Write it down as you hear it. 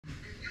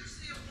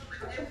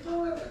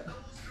Man,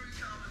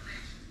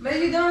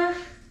 you done?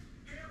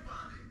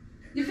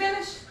 You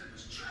finished?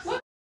 What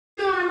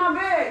you doing in my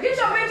bed? Get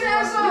your bitch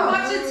ass up. You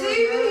watching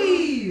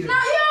TV. No, you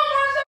don't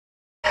watch the.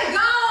 Go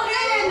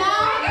ahead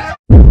now.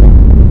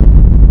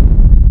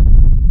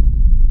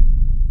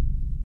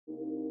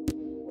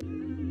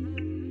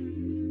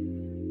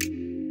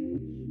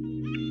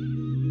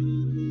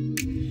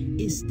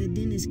 It's the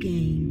Dennis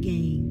gang.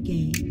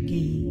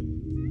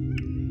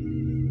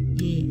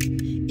 Yeah,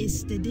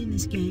 it's the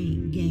Dennis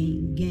gang.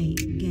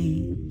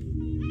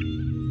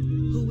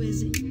 Who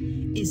is it?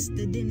 It's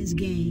the Dennis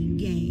gang.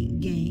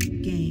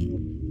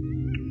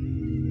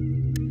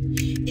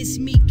 It's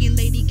Meek and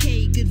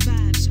LadyK, good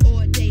vibes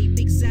all day,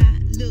 big Zai,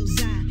 Lil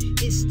Zai.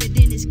 It's the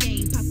Dennis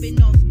gang, popping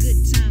off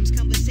good times,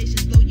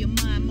 conversations blow your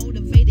mind,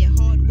 motivated,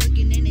 hard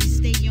working, and they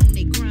stay on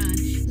their grind.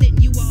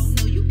 Letting you all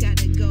know you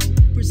gotta go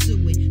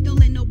pursue it. Don't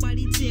let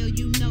nobody tell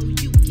you no,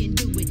 you can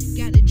do it.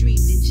 Got a dream,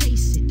 then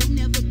chase it. Don't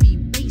ever be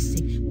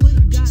basic.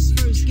 Put God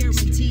first,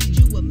 guaranteed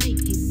you will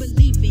make it.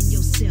 Believe in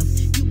yourself.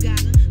 You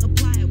gotta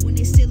apply it when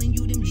they selling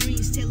you them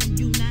dreams, telling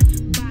you not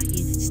buy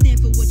it. Stand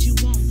for what you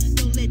want.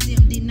 Don't let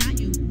them deny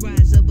you.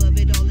 Rise above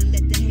it all and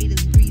let the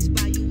haters breeze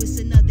by you. It's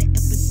another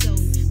episode.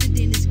 The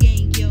Dennis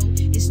gang, yo.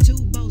 It's two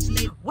boats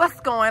late. What's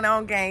going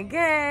on, gang?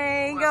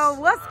 Yo,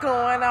 what's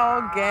going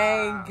on,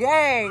 gang?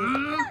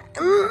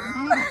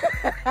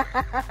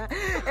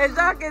 As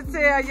y'all can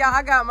tell, y'all,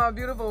 I got my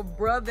beautiful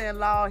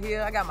brother-in-law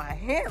here. I got my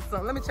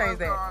handsome. Let me change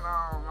that. What's going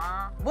on,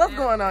 man? What's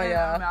going on,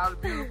 y'all? I'm out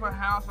of the beautiful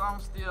house. I'm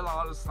still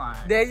all the same.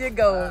 There you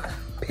go.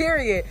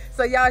 Period.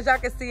 So y'all, as y'all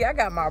can see, I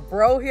got my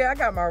bro here. I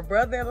got my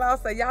brother-in-law.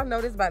 So y'all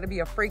know this about to be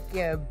a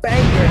freaking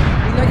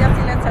banger. We know y'all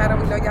seen that title.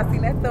 We know y'all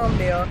seen that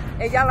thumbnail.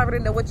 And y'all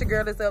already know what your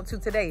girl is up to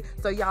today.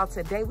 So y'all,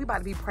 today we about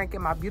to be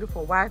pranking my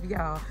beautiful wife,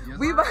 y'all. Yes,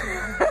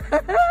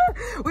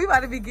 we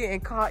about to be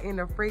getting caught in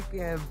the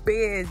freaking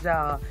bed,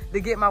 y'all, to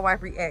get my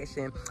wife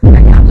reaction. Now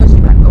y'all know she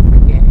about to go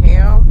freaking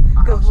ham.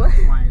 Cause what?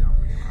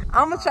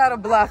 I'm gonna try to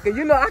block her.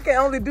 You know, I can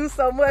only do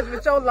so much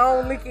with your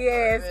long, leaky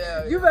ass.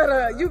 Yeah. You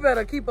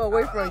better keep her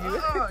away from you.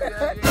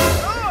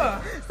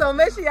 So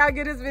make sure y'all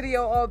give this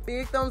video a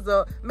big thumbs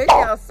up. Make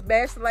sure y'all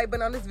smash the like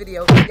button on this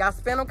video. Y'all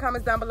spam them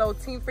comments down below.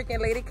 Team freaking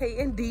LadyK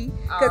and D.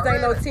 Cause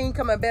ain't no team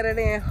coming better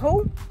than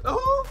who?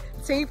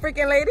 Team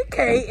freaking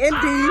LadyK and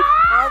D.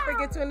 All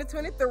freaking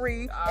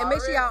 2023. And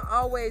make sure y'all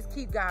always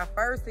keep God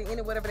first in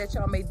any whatever that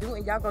y'all may do.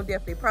 And y'all gonna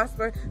definitely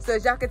prosper. So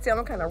as y'all can tell,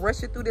 I'm kind of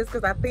rushing through this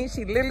because I think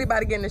she literally about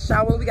to get in the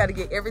shower. We got to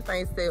get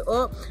everything set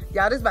up.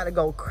 Y'all, this about to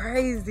go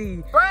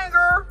crazy.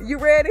 Banger! You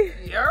ready?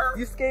 Yeah.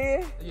 You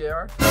scared?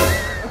 Yeah.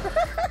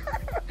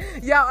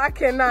 Y'all, I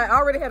cannot. I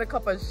already had a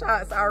couple of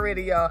shots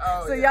already, y'all.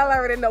 Oh, so yeah. y'all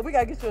already know. We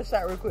got to get you a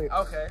shot real quick.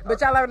 Okay. But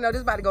y'all already know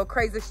this about to go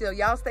crazy shit.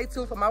 Y'all stay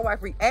tuned for my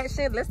wife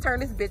reaction. Let's turn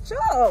this bitch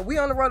up. We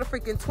on the road to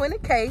freaking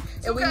 20K.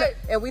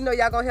 And we know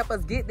y'all going to help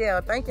us get there.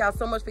 Thank y'all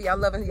so much for y'all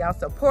love and y'all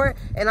support.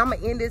 And I'm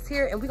going to end this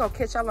here. And we going to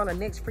catch y'all on the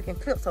next freaking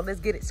clip. So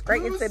let's get it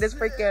straight into this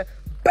freaking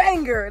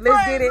banger.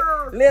 Let's get it.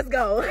 Let's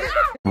go.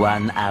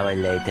 1 hour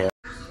later.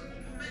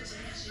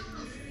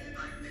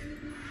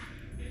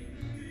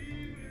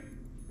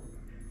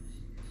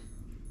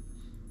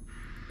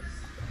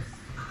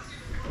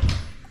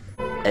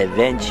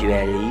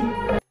 Eventually.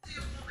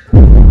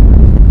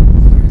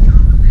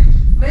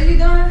 Man, you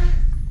done?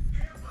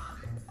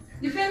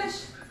 You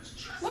finished?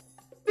 What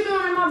you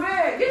doing in my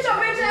bed? Get your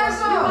bitch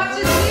ass up. You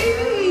watching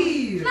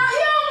TV. No, you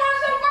don't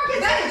watch no fucking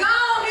TV. Go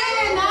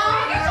ahead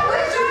now.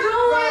 What you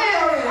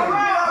doing?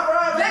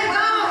 They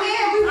go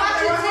ahead. We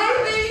watching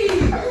TV.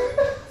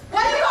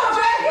 Why you gonna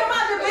drag him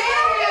out the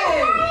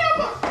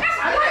bed? That's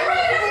my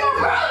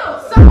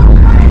brother. So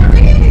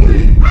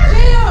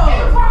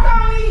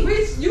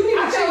you need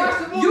to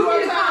chill. You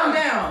need to calm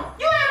down.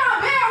 You in my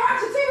bed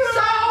watching TV.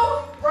 So,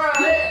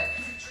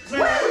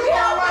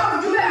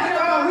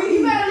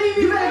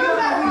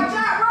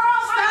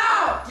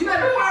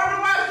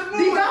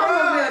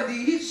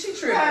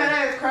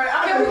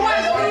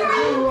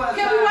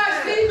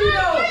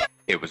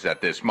 It was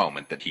at this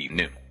moment that he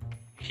knew.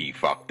 He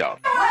fucked up.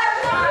 We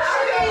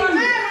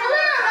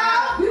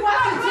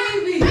watching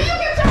TV. You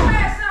get your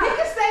ass out. He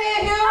can stay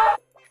in here.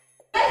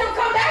 Let him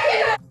come back in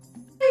here.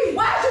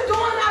 Why are you doing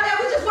all that?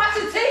 We just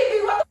watching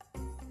TV. What the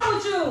f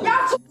with you?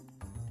 Y'all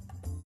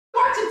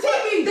watching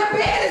TV. The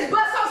bed is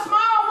but so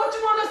small. What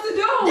you want us to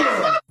do? That's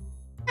my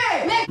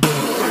bed.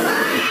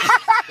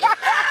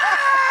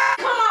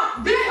 Come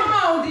on, D. Come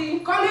on, D.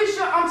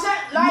 Carlisha, I'm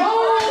checking.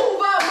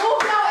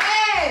 Move your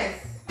ass.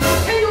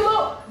 Can you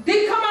move?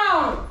 D, come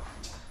on.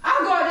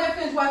 I'll go out there and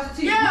finish watching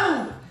TV.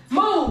 Yeah.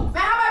 Move.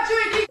 Man, how about you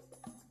and D?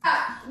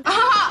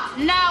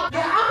 No.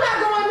 Yeah, I'm not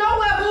going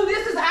nowhere, boo.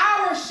 This is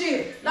our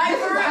shit. Like,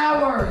 this is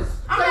ours.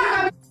 I'm so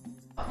not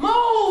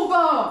move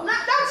up.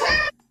 Don't tell me.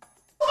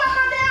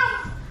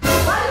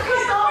 Why you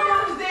keep throwing me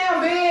on this damn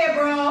bed,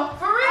 bro?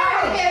 For real?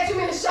 I already had too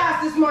many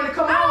shots this morning.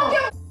 Come on. I don't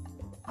give a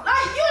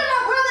like, you and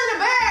my brother in the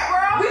bed,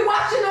 bro. We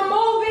watching a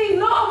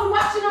movie. No, we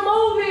watching a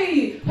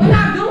movie. We're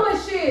not doing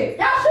shit.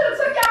 Y'all should have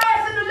took your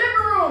ass in the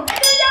living room. And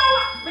then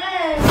y'all,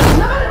 man.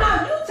 No.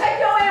 You take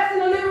your ass in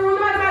the living room.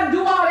 Nobody about to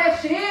do all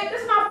that shit.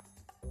 This is my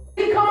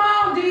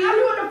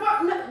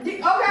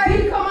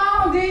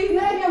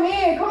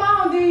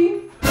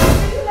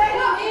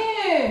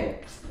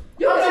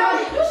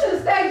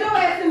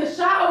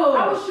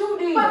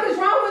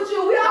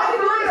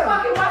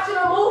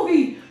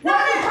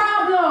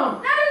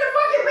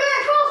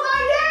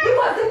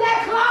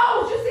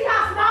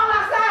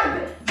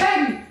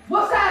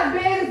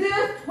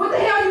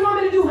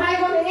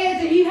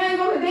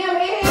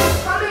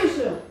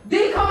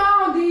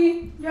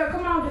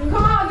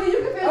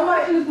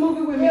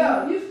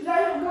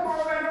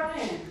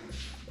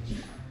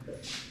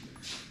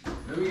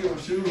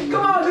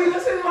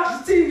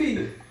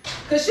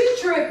Cause she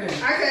tripping.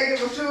 I can't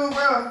get my shoes,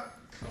 bro.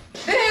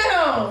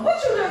 Damn, what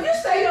you doing? You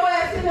stay your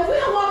ass in there. We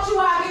don't want you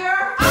out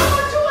here. I don't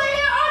want you in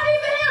here. I need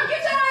for him.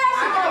 Get your ass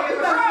in here.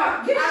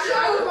 Get your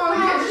shoes.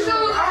 Get your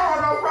shoes. I don't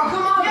want no problem.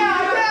 Come on.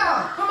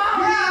 Yeah. Come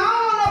on. Yeah, I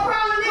don't want no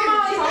problem in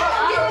Come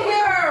on. Get in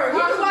here. You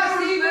can watch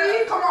TV.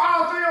 Come on,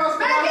 all three of us.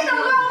 Man, get them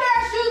long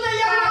ass shoes and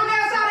your long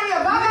ass out of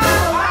here. Bye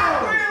bye.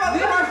 All three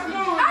of us.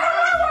 I don't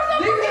want to watch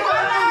no movie.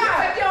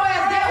 Take your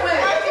ass that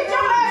way. Get your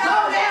ass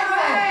go that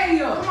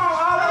way. Come on,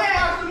 all of us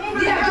watch the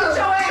movie. Yeah, get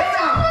your ass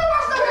out.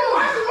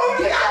 Watch the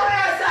movie. Get your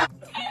ass out.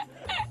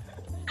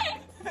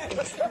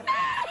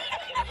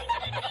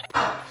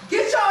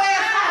 Get your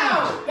ass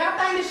out. Y'all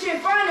think this shit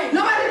funny?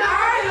 Nobody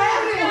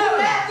laughing. Who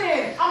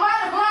laughing? I'm about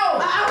to blow.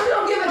 We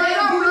don't give a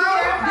damn. Do we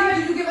care? Do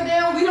you give a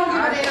damn? We don't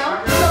give a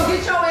damn. So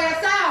get your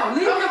ass out.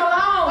 Leave him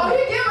alone. Oh,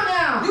 he give a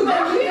damn. You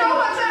better You know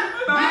what time?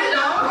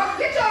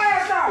 Get your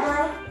ass out, bro.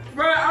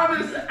 Bro, I'm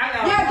just. I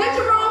got. Yeah, get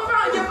your phone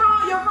from your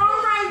phone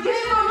right. Get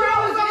your phone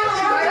from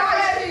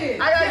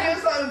I gotta get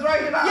something to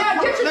drink it out. Yeah,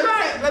 get your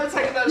drink. Let me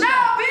take another No,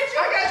 shot. bitch.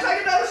 I gotta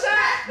take another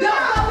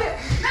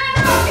shot.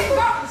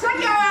 Take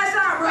your ass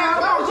out, bro.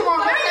 Come on.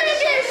 Man, you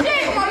get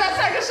shit. Come on, let's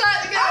take a shot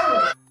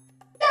together.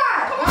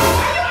 Come on.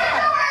 You get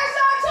your ass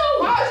out too.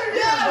 Why'd you do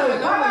that?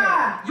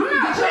 Bye-bye. You can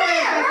get your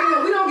ass back in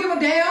here. We don't give a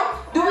damn.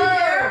 Do we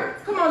care?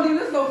 Come on, D.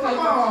 Let's go play.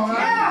 Come on, man.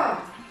 Yeah.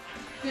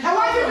 And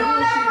while you doing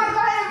that, I'm gonna go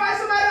ahead and invite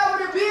somebody over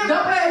to be.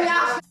 Don't play me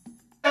out.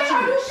 I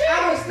do shit. I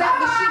will slap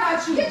the shit out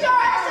you. Get your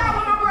ass out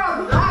with my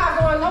brother. I'm not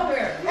going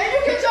nowhere. And you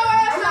get your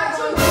ass out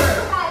too.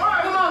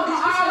 Come on, D.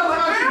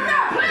 I'm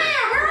not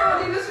playing, bro. Come on,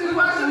 D. Let's finish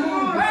watching the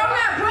movie. Bro, I'm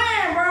not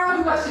playing, bro.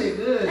 You watch shit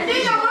good. And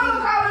then your mama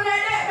calling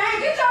that, man,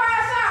 get your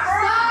ass out, bro.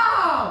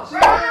 Stop.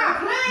 Bro, I'm not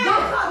playing.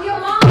 Don't talk to your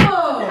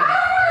mama. I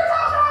don't want to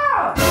talk to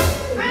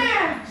her.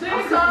 Man,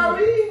 I'm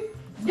sorry.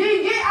 then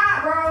get out,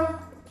 bro.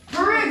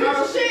 For real, get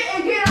your shit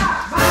and get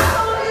out. Bye.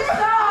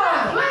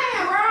 Stop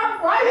playing, bro.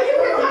 And you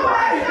get your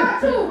ass out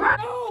too, bro.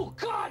 Oh,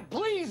 God,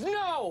 please,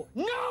 no!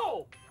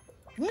 No!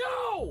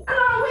 No! I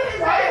know where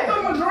his Why you ass.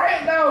 threw my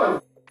drink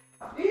though?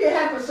 You didn't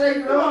have to shake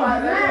it up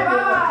like Man, that.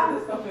 bye-bye.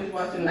 Let's go finish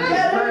watching the Yeah,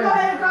 movie. let me go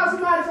ahead and call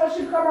somebody so she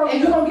can come over. And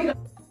you gonna get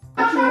the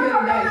what you in here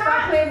today.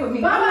 Stop playing with me.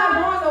 I'm not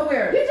going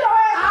nowhere. Get your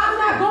ass out. I'm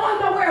not going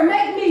nowhere.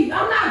 Make me.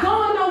 I'm not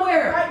going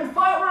nowhere. Like the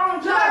fuck wrong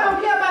with I y'all? don't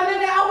care about none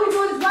of that. All we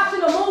doing is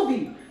watching a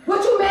movie. What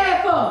you mad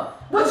for?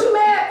 What you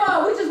mad for?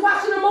 We just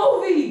watching a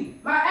movie.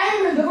 My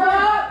aim is The great.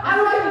 fuck? I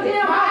don't give a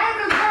damn. My aim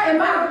is great. And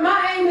my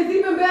aim is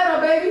even better,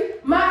 baby.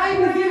 My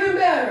aim is even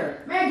better.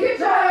 Man, get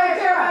So your I don't ass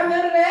care about out.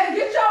 none of that.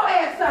 Get your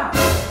ass out.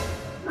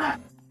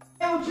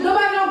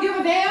 Nobody don't give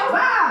a damn.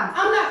 Bye.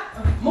 I'm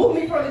not. Move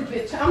me from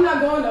this bitch. I'm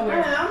not going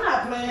nowhere. Man, I'm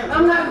not playing.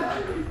 I'm not.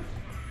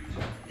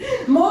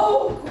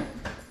 Move.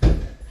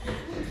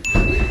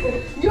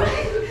 You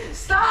ain't.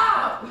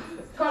 Stop.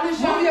 Call this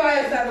Move shit. your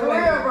ass out of the For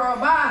way. real, bro.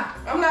 Bye.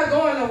 I'm not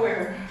going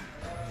nowhere.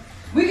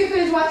 We can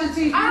finish watching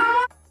TV. I don't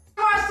want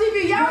to watch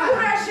TV. Y'all do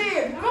that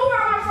shit. Move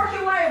out my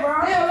fucking way,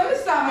 bro. Damn, let me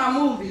stop my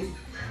movies.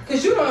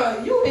 Cause you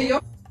in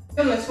your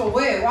feelings for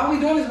what? All we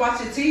doing is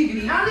watching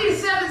TV. I need to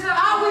sell it to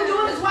All we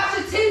doing is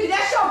watching TV.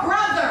 That's your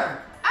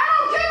brother. I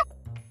don't care.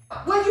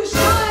 When you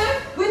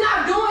should, we're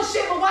not doing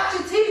shit but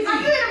watching TV.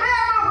 I'm getting mad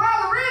at my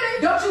brother,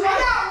 really. Don't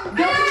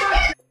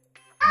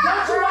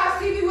you watch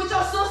TV with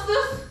your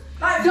sisters?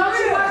 Like, Don't for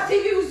you real. watch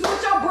TV with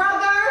your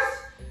brothers?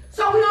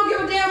 So we don't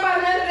give a damn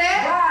about none of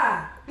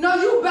that. Bye. No,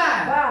 you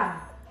buy. Bye.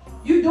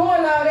 You doing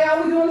all that?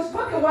 All we doing is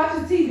fucking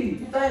watching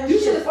TV. think You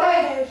this should shit have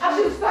started. funny? I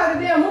should have started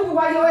a damn movie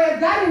while your ass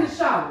got in the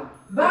shower.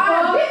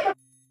 Bye. Get the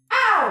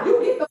out.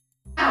 You get the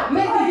out.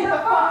 Make me get the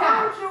fuck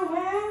out. What you,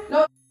 man?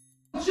 No,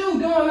 what you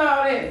doing all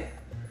that?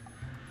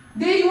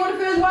 Then you want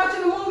to finish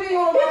watching the movie? You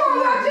want to You watch don't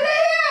watch it? it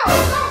in here.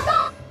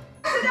 Stop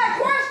asking that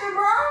question,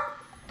 bro.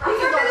 He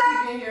can go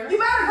sleep in here. You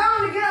better go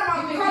on and get out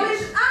my Give me Carlisha.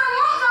 kids. I don't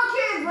want no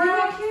kids, bro. You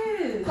want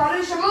kids.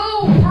 Carlisha,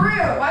 move, for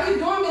real. Why you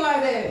doing me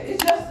like that?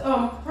 It's just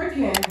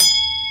freaking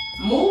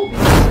movie.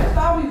 That's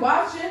all we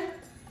watching.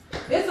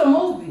 It's a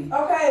movie.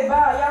 Okay,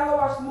 bye. Y'all go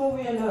watch the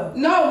movie and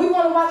No, we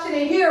want to watch it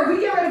in here. We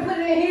get ready to put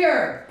it in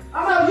here.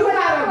 So you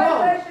gotta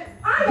go.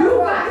 You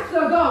got to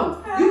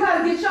go. You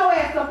gotta get your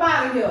ass up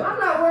out of here. I'm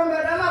not worried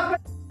about that. I'm not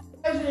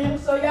playing,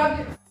 so y'all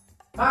get.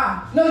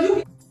 Bye. No,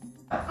 you.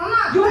 I'm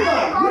not You playing,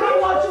 go. We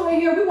don't want you in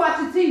here. We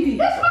watching TV.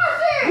 It's my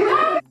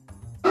shit.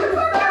 You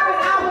disturbing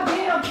our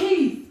damn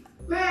peace.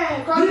 Man,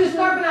 You Carlisha,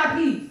 disturbing our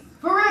peace.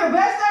 for real, the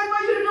best thing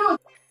for you to do is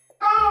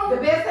The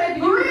go. best thing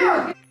for For you to do real.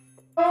 is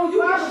get on. You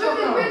Well, I get the shoot fuck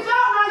this on. bitch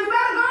out now. You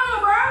better go on,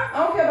 bro. I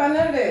don't care about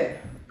none of that.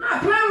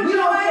 Not playing with We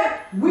your don't ass.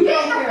 care. We Get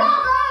don't the care.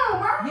 fuck on,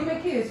 bro. Give me a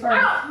kiss I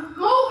first. don't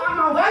move out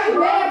my way. Why you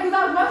bro. mad because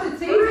I was watching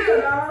For real,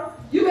 TV? dog.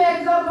 You mad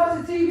because I was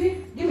watching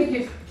TV? Give me a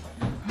kiss.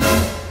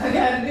 I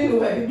got it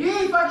anyway. You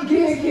ain't fucking Give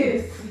me a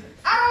kiss. kiss.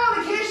 I don't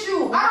want to kiss you.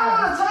 I don't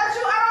want to touch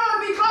you. I don't want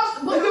to be close to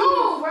but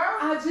move, bro.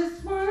 I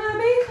just wanna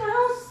be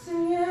close to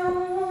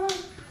you.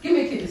 Give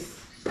me a kiss.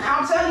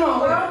 I'm telling Come on,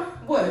 you, bro.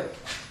 What?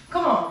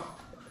 Come on.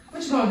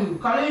 What you gonna do?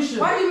 Carlisha,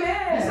 Why you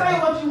mad? this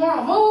ain't what you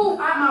want. Move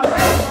out my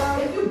way,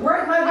 bro. If you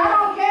break my I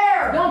don't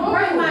care. don't Move.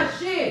 break my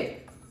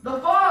shit. The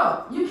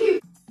fuck? You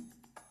keep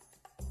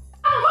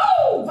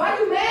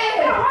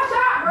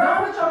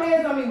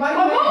why you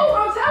But mad? move,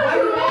 I'm telling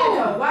you to move.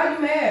 Though? Why you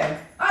mad?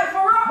 Like,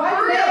 for real. Why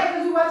you mad?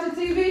 Because we watching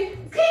TV?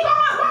 Keep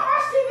going,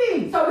 watch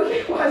TV. So we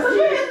can't watch Cause TV.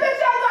 you this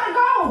bitch ass gotta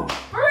go.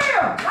 For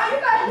real. Like, you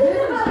gotta This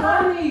is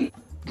funny.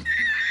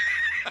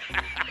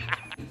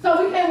 So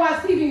we can't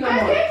watch TV no Man,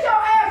 more. get your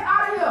ass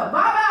out of here.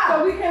 Bye-bye. So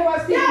we can't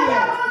watch TV Yeah, no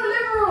yeah, more. go in the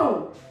living room.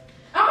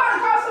 I'm about to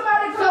call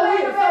somebody to So lay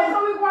we- in the bed so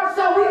we can watch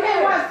So we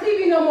can't watch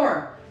TV no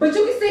more. But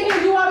you can sit here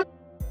and do all this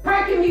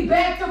pranking me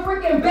back to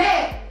freaking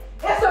back.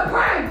 It's a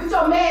prank with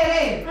your mad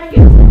ass. Man,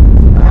 get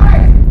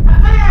prank.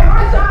 Man,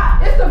 what's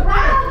up? It's a I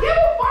prank. don't give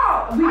a fuck.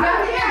 We I got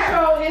don't the care.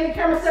 intro and the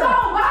camera set So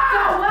up. what?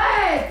 So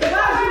what? So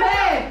why you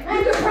mad?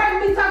 You can prank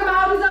me talking about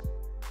all these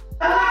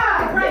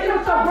other prank you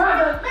with your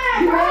brother.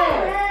 Man, You go mad?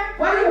 on, man.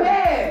 Why you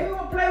mad? We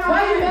gonna play my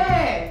Why you game.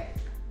 mad?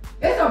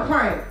 It's a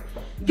prank.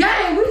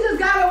 Gang, we just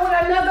got her with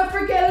another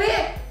freaking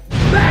lit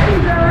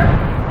banger.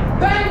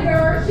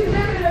 Banger. She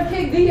literally done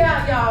kicked D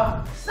out,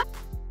 y'all. Stop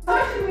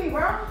touching me,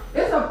 bro.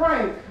 It's a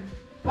prank.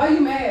 Why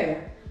you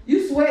mad?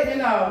 You sweating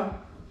and all.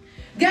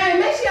 Gang,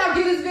 make sure y'all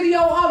give this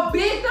video a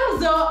big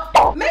thumbs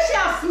up. Make sure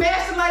y'all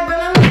smash the like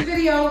button on this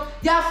video.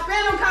 Y'all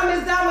spam them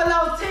comments down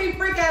below. Team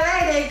freaking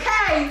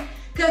LadyK.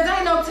 Cause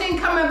ain't no team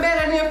coming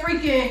better than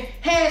freaking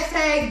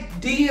hashtag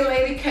D and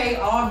LadyK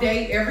all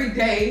day, every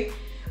day.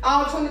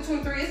 All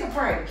 2023, it's a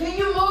prank. Can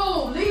you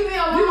move? Leave me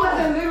alone. You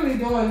wasn't literally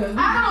doing this.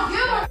 I don't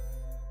give a.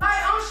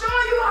 Like, I'm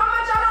showing you how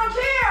much I don't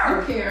care.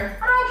 You care.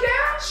 I don't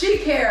care. She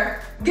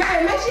care.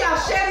 Gang, make sure y'all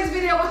share this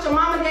video with your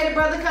mama, daddy,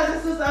 brother,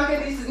 cousin, sister, uncle,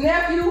 nieces,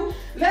 nephew.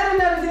 Let them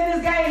know that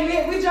this gang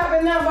lit. We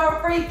dropping number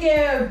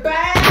freaking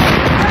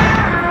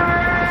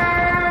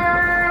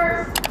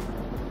bangers.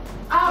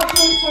 All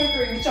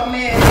 2023 with your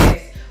mad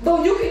ass.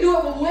 But you can do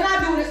it, but when I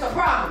do it, it's a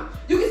problem.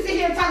 You can sit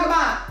here and talk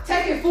about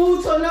taking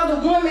food to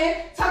another woman,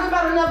 talk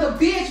about another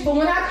bitch, but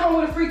when I come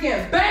with a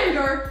freaking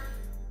banger,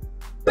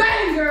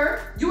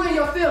 you in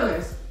your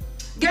feelings.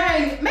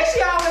 Gang, make sure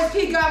you always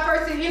keep God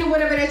first in any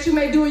whatever that you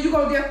may do, and you're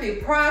gonna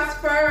definitely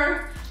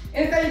prosper.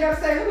 Anything you gotta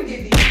say? Let me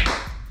get D.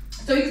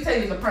 So you can tell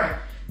you it's a prank.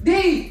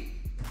 D.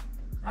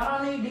 I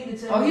don't need D to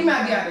tell Oh, me. he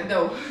might be out the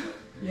door.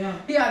 Yeah.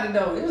 He out the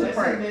door. It was a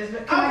prank.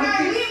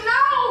 Okay, leave me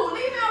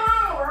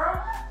alone,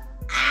 bro.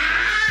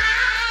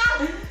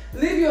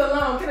 Leave you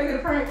alone. Can I get a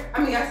prank?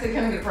 I mean, I said,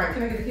 can I get a prank?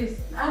 Can I get a kiss?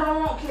 I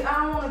don't want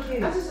a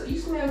kiss. You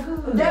smell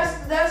good.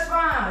 That's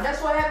fine.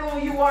 That's what happened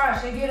when you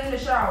wash and get in the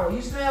shower.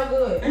 You smell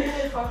good. You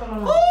ain't fucking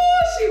alone.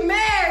 Ooh, she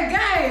mad,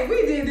 gang.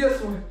 We did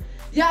this one.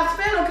 Y'all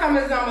spam them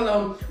comments down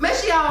below. Make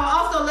sure y'all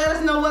also let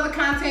us know what the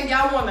content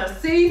y'all want to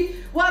see.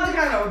 What other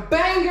kind of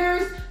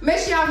bangers. Make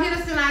sure y'all hit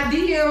us in our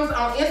DMs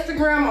on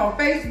Instagram, on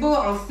Facebook,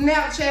 on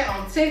Snapchat,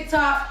 on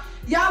TikTok.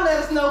 Y'all let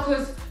us know,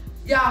 because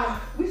y'all,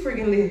 we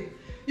freaking lit.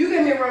 You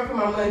give me a run for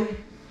my money.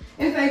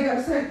 Anything you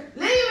gotta say?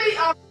 Leave me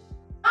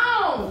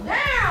alone.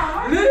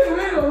 Damn. Leave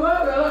me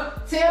alone.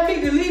 Tell me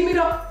to leave me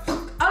the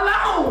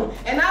alone.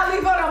 And I'll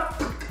leave her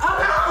the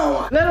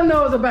alone. Let them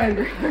know it's a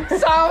banger.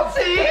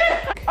 Salty.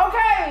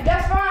 Okay,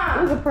 that's fine.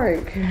 It was a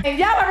prank. And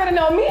y'all already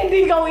know me and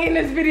D gonna end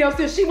this video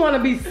since she wanna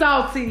be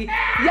salty.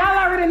 Y'all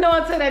already know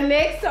until the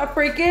next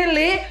freaking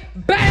lit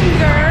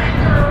banger.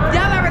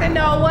 Y'all already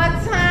know what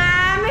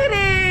time it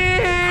is.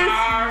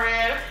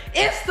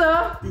 It's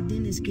the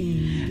Dennis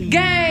gang.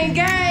 gang.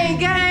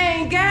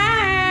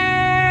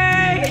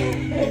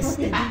 It's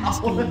the Dennis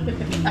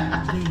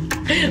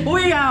gang.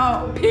 We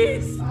out.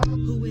 Peace.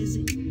 Who is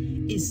it?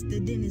 It's the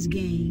Dennis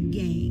gang.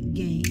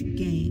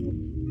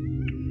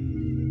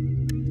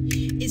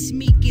 It's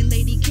Meek and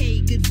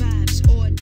LadyK. Good vibes.